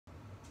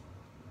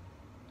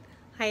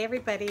Hi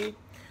everybody.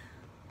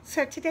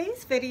 So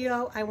today's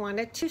video I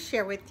wanted to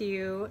share with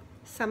you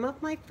some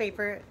of my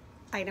favorite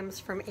items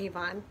from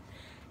Avon.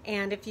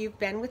 And if you've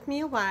been with me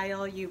a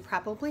while, you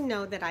probably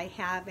know that I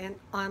have an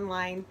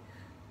online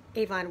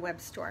Avon web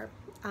store.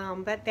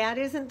 But that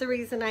isn't the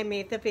reason I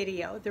made the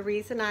video. The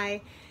reason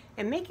I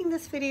am making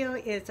this video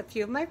is a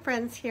few of my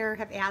friends here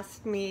have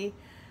asked me,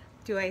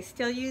 do I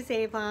still use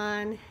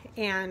Avon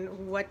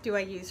and what do I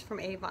use from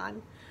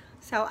Avon?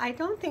 So I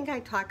don't think I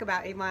talk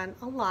about Avon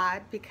a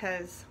lot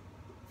because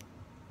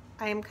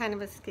I am kind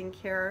of a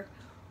skincare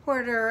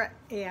hoarder,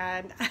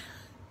 and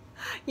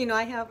you know,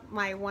 I have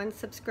my one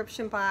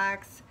subscription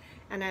box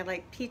and I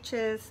like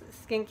Peaches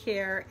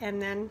skincare,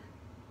 and then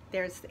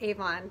there's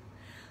Avon.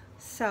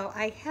 So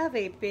I have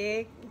a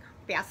big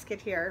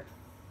basket here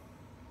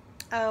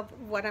of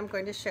what I'm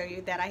going to show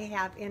you that I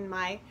have in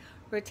my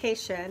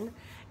rotation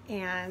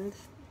and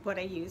what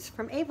I use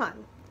from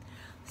Avon.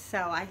 So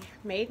I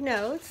made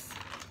notes.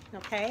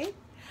 Okay,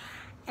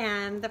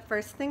 and the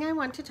first thing I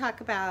want to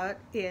talk about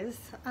is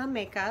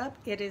makeup.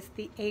 It is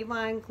the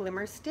Avon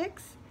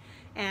Glimmersticks,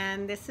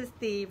 and this is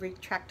the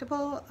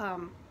retractable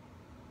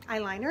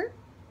eyeliner,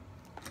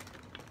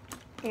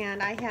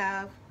 and I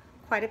have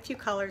quite a few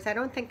colors. I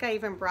don't think I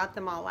even brought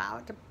them all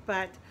out,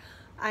 but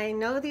I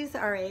know these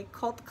are a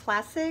cult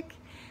classic,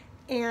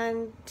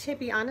 and to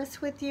be honest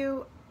with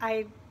you,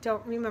 I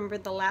don't remember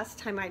the last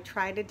time I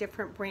tried a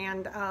different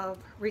brand of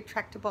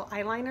retractable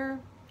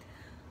eyeliner.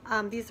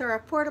 These are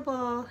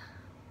affordable,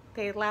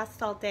 they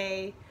last all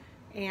day,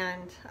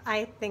 and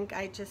I think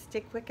I just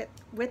stick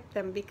with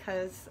them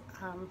because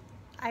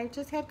I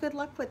just had good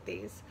luck with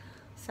these.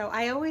 So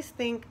I always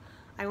think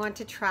I want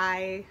to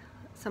try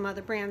some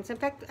other brands. In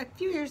fact, a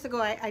few years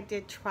ago I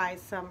did try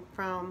some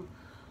from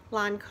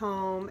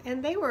Lancome,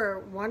 and they were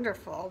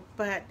wonderful,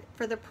 but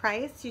for the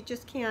price you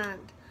just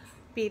can't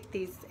beat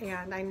these,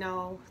 and I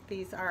know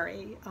these are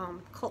a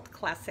cult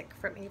classic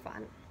from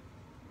Avon.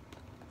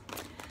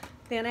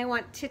 Then I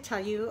want to tell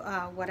you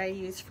what I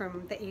use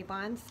from the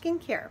Avon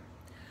skincare.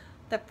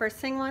 The first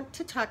thing I want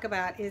to talk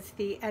about is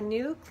the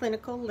Anew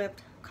Clinical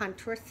Lift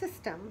Contour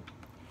System.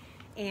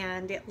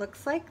 And it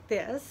looks like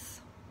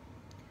this.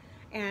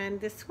 And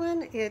this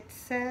one, it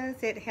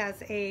says it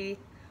has a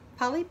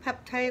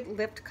polypeptide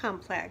lift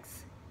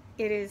complex.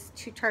 It is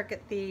to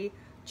target the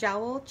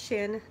jowl,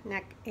 chin,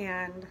 neck,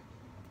 and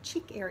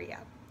cheek area.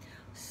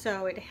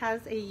 So it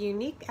has a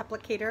unique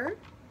applicator.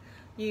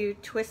 You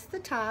twist the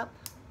top,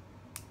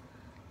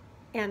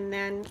 and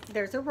then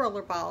there's a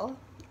roller ball,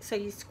 so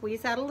you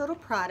squeeze out a little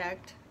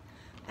product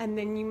and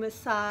then you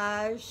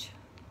massage,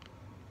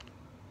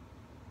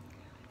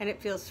 and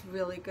it feels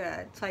really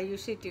good. So I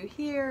usually do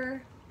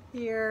here,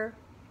 here.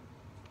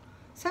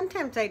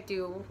 Sometimes I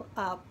do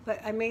up, but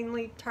I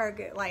mainly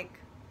target like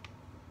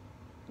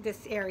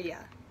this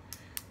area,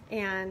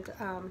 and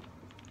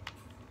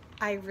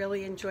I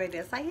really enjoy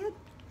this.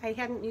 I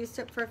hadn't used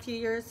it for a few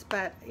years,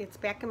 but it's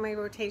back in my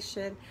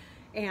rotation,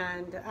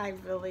 and I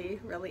really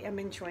am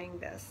enjoying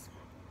this.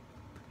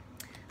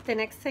 The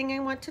next thing I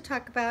want to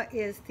talk about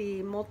is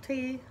the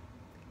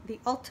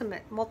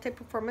Ultimate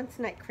Multiperformance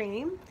Night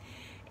Cream,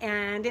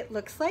 and it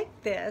looks like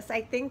this.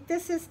 I think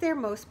this is their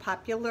most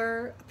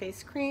popular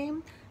face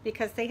cream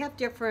because they have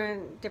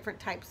different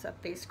types of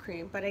face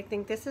cream, but I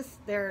think this is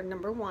their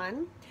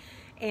 #1.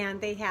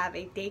 And they have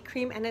a day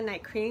cream and a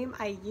night cream.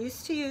 I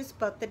used to use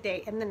both the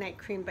day and the night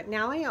cream, but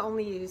now I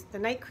only use the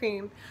night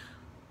cream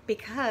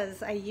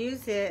because I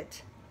use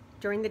it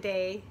during the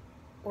day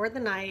or the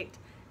night,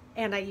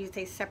 and I use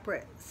a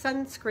separate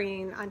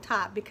sunscreen on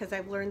top because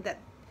I've learned that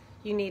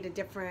you need a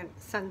different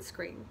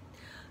sunscreen.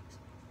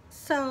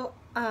 So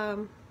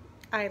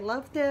I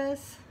love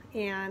this,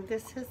 and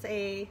this is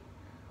a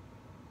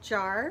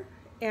jar,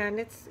 and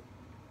it's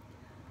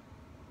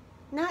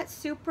not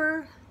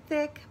super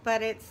thick,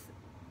 but it's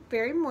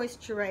very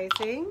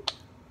moisturizing,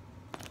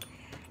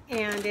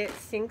 and it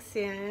sinks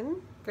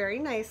in very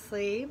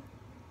nicely.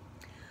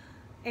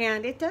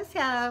 And it does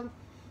have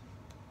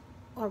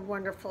a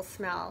wonderful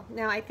smell.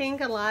 Now I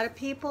think a lot of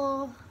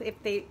people, if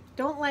they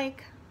don't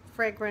like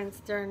fragrance,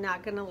 they're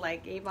not gonna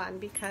like Avon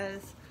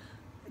because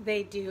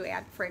they do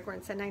add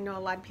fragrance, and I know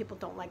a lot of people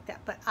don't like that,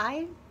 but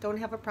I don't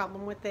have a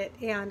problem with it,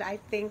 and I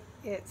think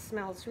it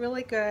smells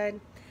really good.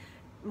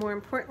 More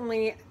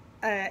importantly,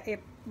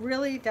 it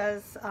really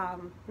does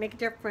make a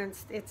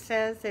difference. It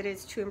says it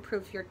is to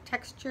improve your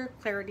texture,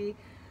 clarity,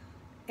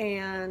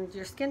 and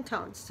your skin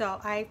tone. So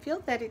I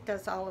feel that it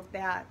does all of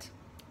that,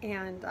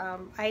 and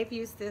I've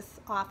used this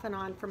off and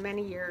on for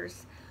many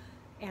years,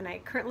 and I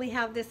currently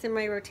have this in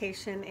my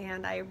rotation,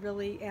 and I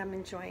really am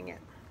enjoying it.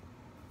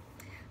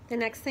 The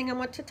next thing I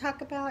want to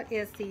talk about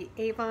is the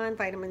Avon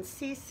Vitamin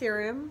C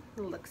serum.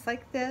 It looks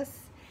like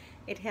this.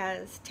 It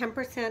has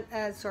 10%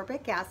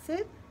 ascorbic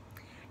acid,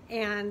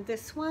 and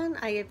this one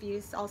I have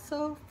used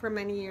also for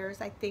many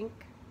years. I think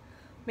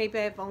maybe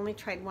I've only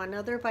tried one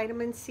other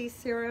vitamin C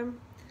serum,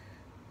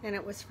 and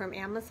it was from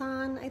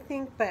Amazon, I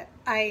think, but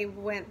I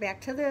went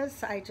back to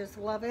this. I just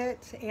love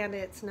it, and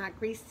it's not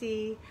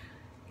greasy,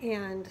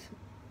 and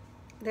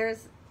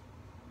there's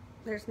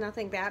There's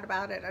nothing bad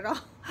about it at all.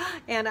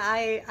 And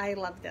I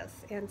love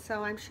this. And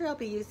so I'm sure I'll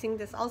be using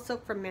this also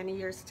for many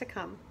years to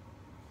come.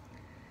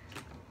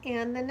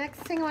 And the next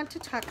thing I want to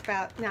talk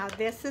about, now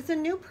this is a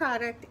new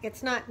product.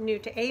 It's not new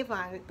to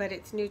Avon, but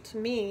it's new to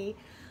me.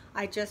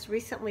 I just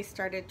recently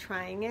started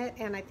trying it,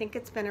 and I think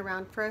it's been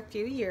around for a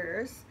few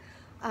years.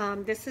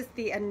 This is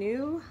the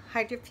Anew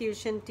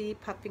Htdrafusion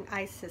depuffing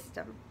eye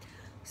system.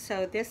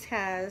 So this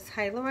has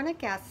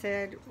hyaluronic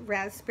acid,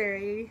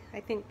 raspberry, I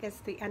think is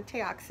the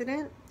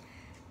antioxidant,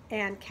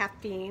 and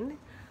caffeine.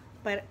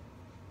 But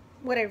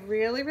what I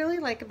really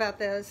like about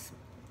this,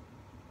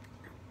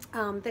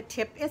 the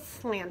tip is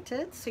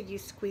slanted, so you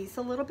squeeze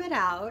a little bit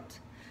out,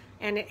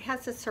 and it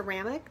has a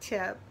ceramic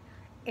tip,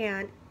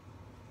 and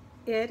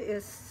it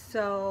is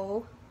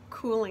so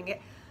cooling.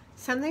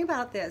 Something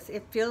about this,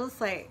 it feels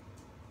like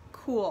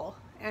cool,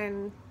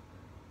 and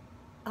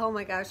oh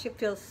my gosh, it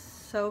feels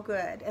so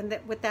good. And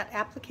that with that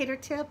applicator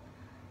tip,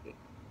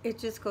 it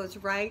just goes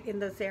right in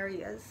those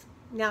areas.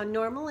 Now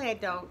normally I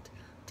don't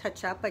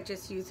touch up, I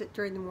just use it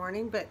during the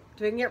morning, but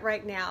doing it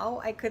right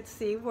now, I could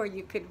see where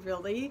you could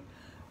really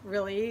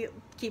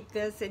keep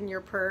this in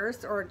your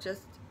purse or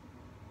just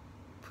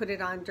put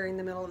it on during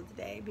the middle of the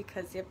day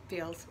because it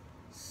feels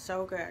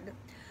so good.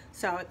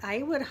 So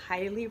I would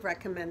highly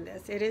recommend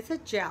this. It is a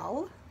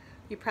gel.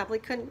 You probably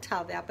couldn't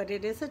tell that, but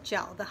it is a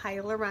gel, the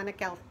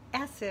hyaluronic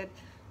acid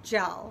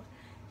gel.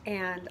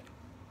 And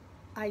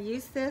I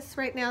use this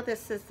right now.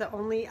 This is the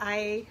only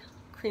eye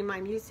cream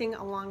I'm using,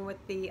 along with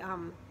the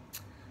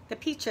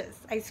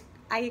peaches.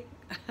 I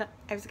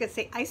was gonna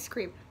say ice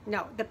cream.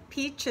 No, the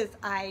peaches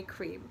eye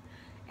cream.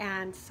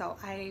 And so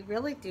I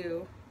really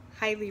do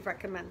highly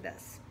recommend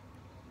this.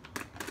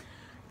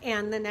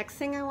 And the next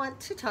thing I want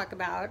to talk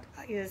about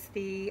is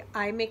the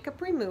eye makeup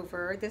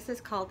remover. This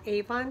is called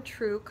Avon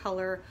True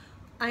Color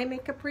Eye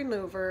Makeup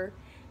Remover,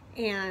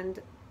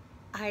 and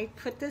I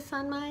put this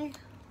on my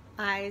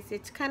eyes.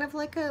 It's kind of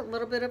like a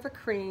little bit of a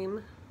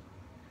cream.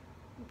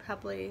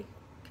 Probably,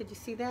 could you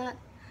see that?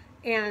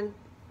 And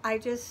I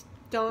just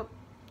don't,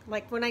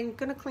 like when I'm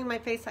gonna clean my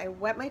face, I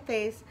wet my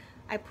face,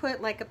 I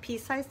put like a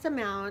pea-sized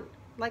amount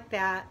like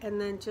that, and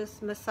then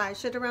just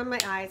massage it around my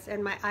eyes,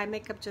 and my eye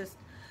makeup just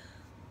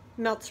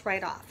melts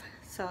right off.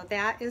 So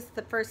that is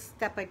the first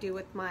step I do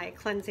with my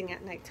cleansing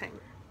at nighttime.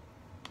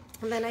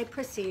 And then I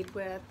proceed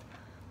with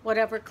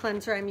whatever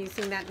cleanser I'm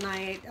using that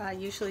night. I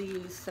usually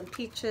use some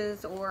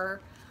peaches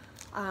or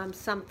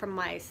some from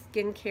my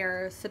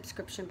skincare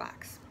subscription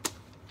box.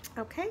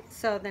 Okay,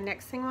 so the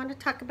next thing I want to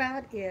talk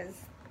about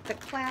is the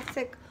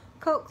classic,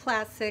 cult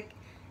classic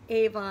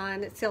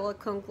Avon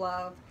Silicone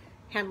Glove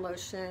hand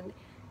lotion.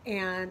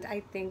 And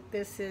I think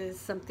this is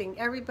something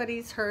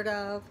everybody's heard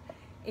of.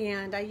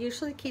 And I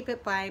usually keep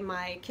it by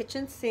my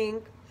kitchen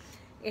sink,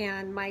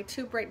 and my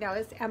tube right now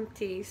is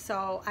empty,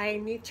 so I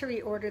need to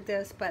reorder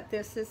this. But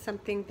this is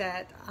something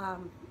that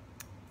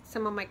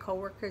some of my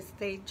coworkers,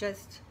 they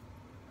just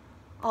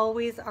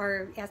always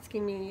are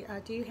asking me,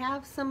 do you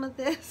have some of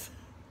this?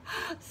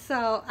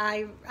 So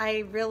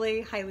I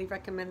really highly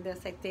recommend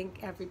this. I think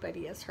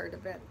everybody has heard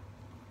of it.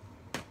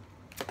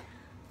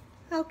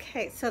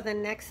 Okay, so the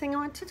next thing I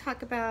want to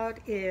talk about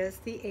is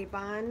the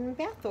Avon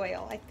bath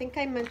oil. I think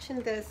I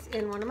mentioned this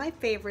in one of my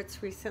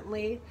favorites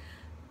recently.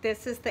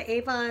 This is the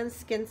Avon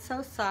Skin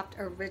So Soft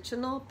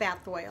Original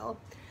Bath Oil.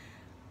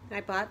 I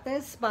bought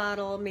this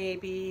bottle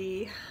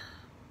maybe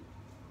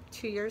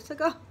 2 years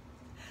ago.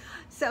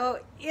 So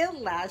it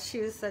lasts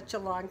you such a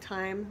long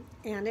time,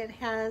 and it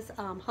has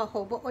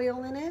jojoba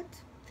oil in it,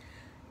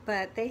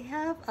 but they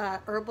have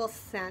a herbal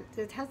scent.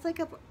 It has like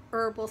a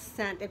herbal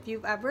scent. If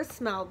you've ever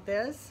smelled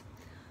this,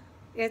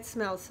 it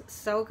smells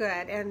so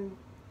good. And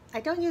I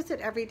don't use it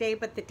every day,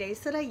 but the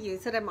days that I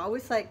use it, I'm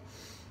always like,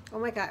 oh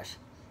my gosh,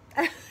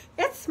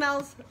 it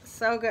smells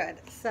so good.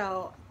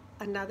 So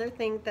another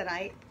thing that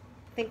I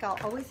think I'll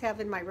always have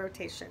in my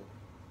rotation.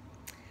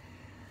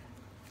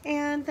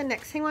 And the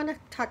next thing I want to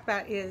talk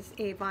about is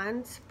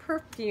Avon's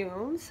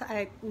perfumes.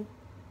 I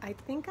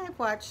think I've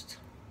watched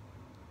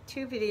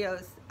 2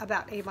 videos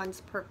about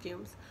Avon's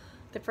perfumes.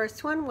 The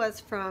first one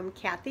was from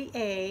Kathy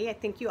A. I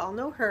think you all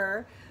know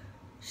her.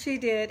 She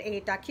did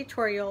a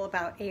docutorial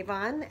about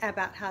Avon,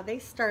 about how they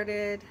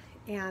started,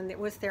 and it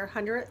was their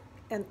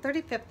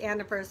 135th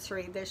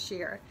anniversary this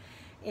year.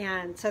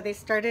 And so they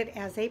started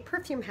as a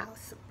perfume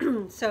house.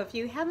 So if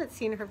you haven't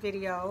seen her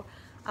video,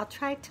 I'll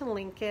try to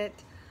link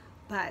it,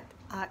 but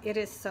it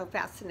is so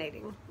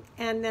fascinating.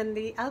 And then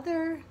the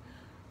other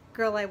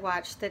girl I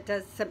watched that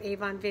does some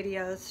Avon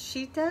videos,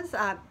 she does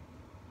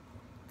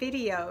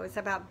videos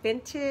about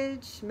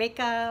vintage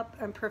makeup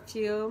and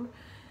perfume.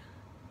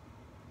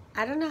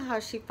 I don't know how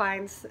she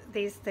finds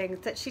these things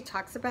that she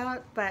talks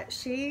about, but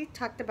she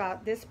talked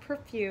about this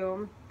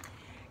perfume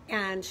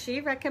and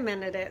she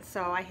recommended it,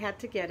 so I had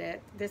to get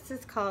it. This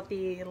is called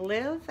the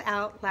Live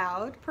Out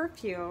Loud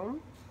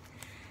perfume,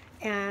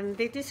 and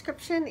the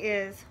description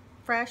is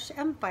fresh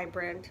and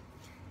vibrant.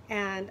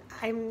 And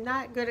I'm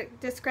not good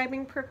at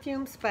describing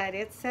perfumes, but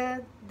it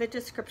said the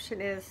description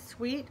is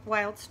sweet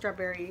wild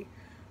strawberry,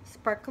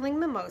 sparkling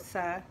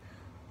mimosa,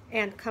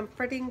 and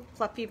Comforting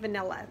Fluffy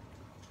Vanilla.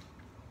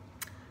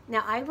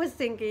 Now I was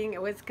thinking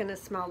it was gonna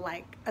smell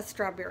like a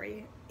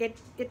strawberry.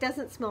 It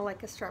doesn't smell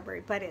like a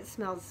strawberry, but it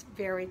smells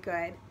very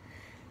good.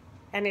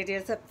 And it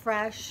is a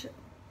fresh,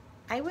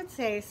 I would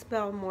say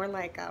smell more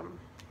like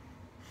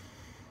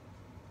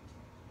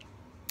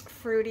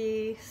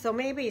fruity, so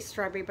maybe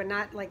strawberry, but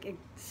not like a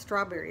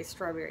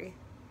strawberry.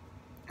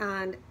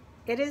 And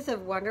it is a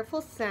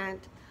wonderful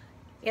scent.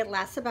 It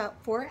lasts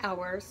about 4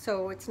 hours,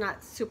 so it's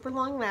not super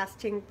long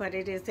lasting, but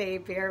it is a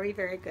very,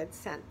 very good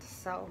scent.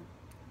 So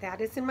that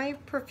is in my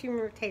perfume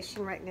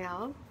rotation right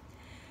now.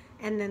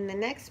 And then the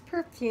next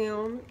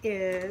perfume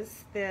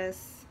is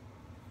this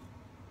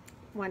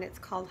one. It's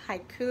called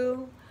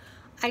Haiku.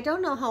 I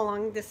don't know how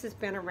long this has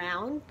been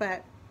around,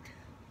 but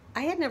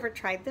I had never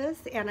tried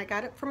this, and I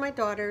got it for my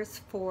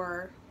daughters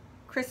for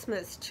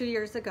Christmas 2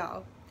 years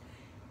ago.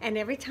 And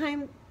every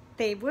time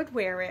they would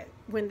wear it,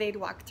 when they'd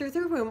walk through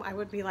the room, I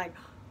would be like,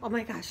 oh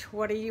my gosh,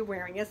 what are you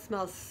wearing? It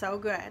smells so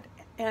good.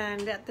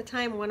 And at the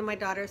time, one of my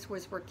daughters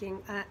was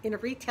working in a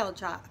retail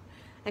job.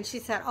 And she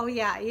said, oh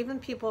yeah, even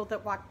people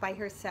that walked by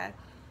her said,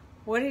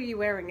 what are you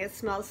wearing? It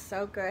smells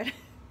so good.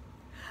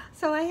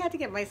 So I had to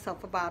get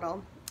myself a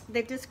bottle.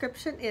 The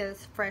description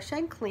is fresh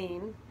and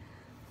clean.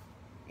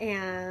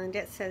 And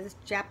it says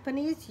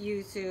Japanese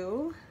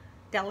yuzu,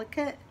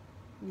 delicate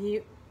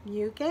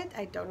nougat,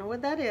 I don't know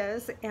what that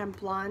is, and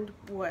blonde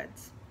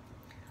woods.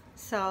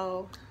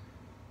 So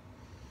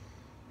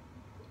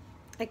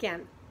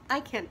again, I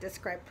can't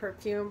describe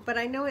perfume, but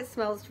I know it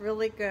smells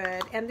really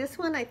good. And this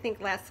one I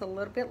think lasts a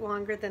little bit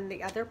longer than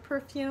the other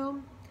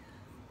perfume,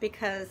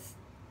 because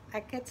I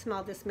could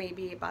smell this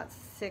maybe about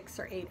 6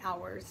 or 8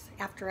 hours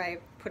after I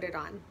put it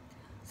on.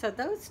 So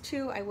those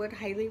two I would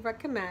highly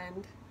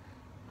recommend.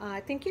 I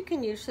think you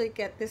can usually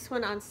get this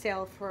one on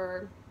sale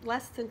for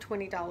less than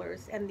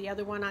 $20, and the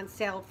other one on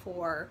sale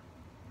for,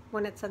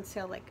 when it's on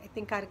sale, like I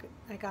think I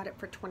got it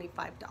for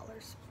 $25.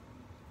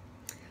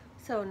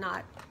 So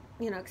not,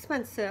 you know,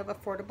 expensive,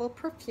 affordable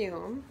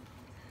perfume.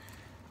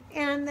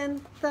 And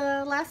then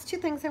the last two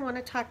things I want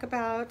to talk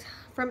about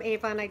from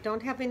Avon, I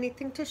don't have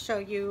anything to show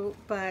you,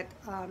 but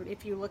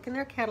if you look in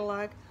their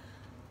catalog,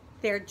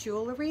 their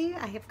jewelry,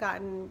 I have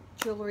gotten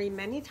jewelry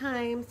many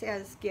times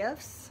as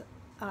gifts,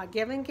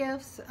 given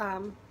gifts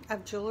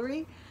of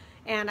jewelry,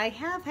 and I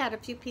have had a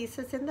few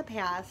pieces in the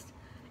past,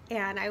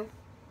 and I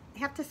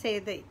have to say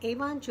the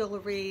Avon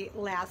jewelry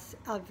lasts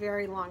a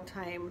very long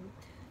time,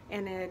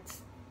 and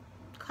it's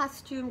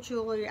costume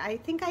jewelry. I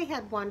think I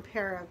had one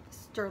pair of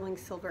sterling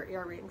silver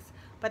earrings,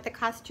 but the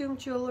costume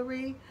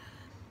jewelry,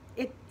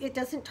 it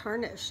doesn't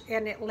tarnish,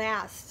 and it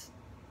lasts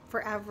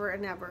forever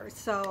and ever.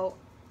 So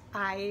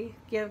I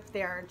give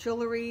their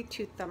jewelry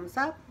 2 thumbs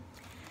up.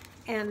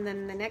 And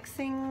then the next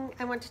thing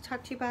I want to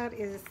talk to you about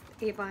is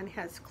Avon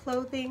has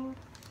clothing,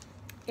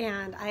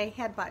 and I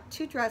had bought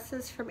 2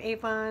 dresses from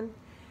Avon,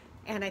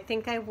 and I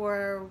think I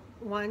wore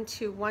one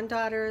to one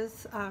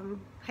daughter's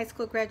high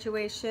school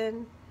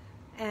graduation,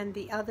 and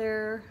the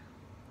other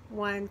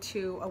one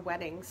to a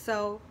wedding.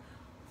 So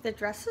the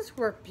dresses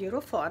were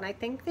beautiful, and I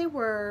think they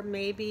were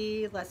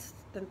maybe less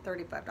than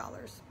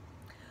 $35.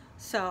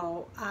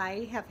 So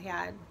I have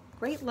had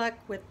great luck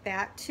with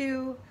that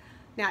too.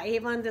 Now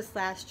Avon this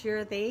last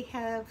year, they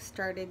have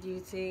started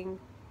using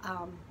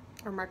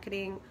or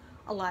marketing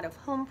a lot of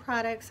home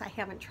products. I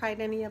haven't tried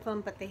any of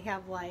them, but they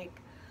have like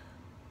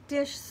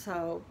dish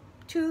soap,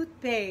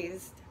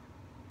 toothpaste,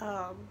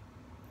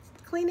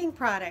 cleaning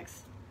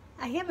products.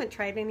 I haven't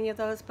tried any of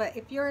those, but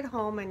if you're at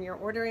home and you're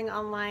ordering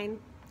online,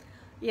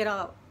 you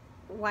know,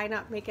 why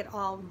not make it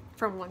all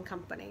from one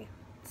company?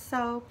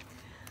 So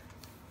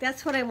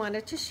that's what I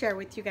wanted to share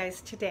with you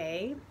guys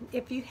today.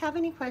 If you have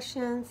any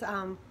questions,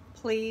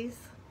 please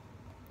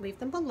leave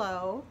them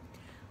below.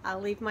 I'll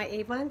leave my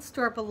Avon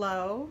store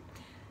below,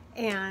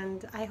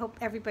 and I hope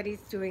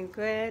everybody's doing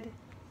good,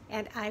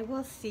 and I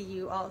will see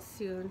you all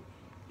soon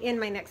in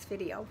my next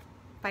video.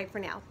 Bye for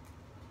now.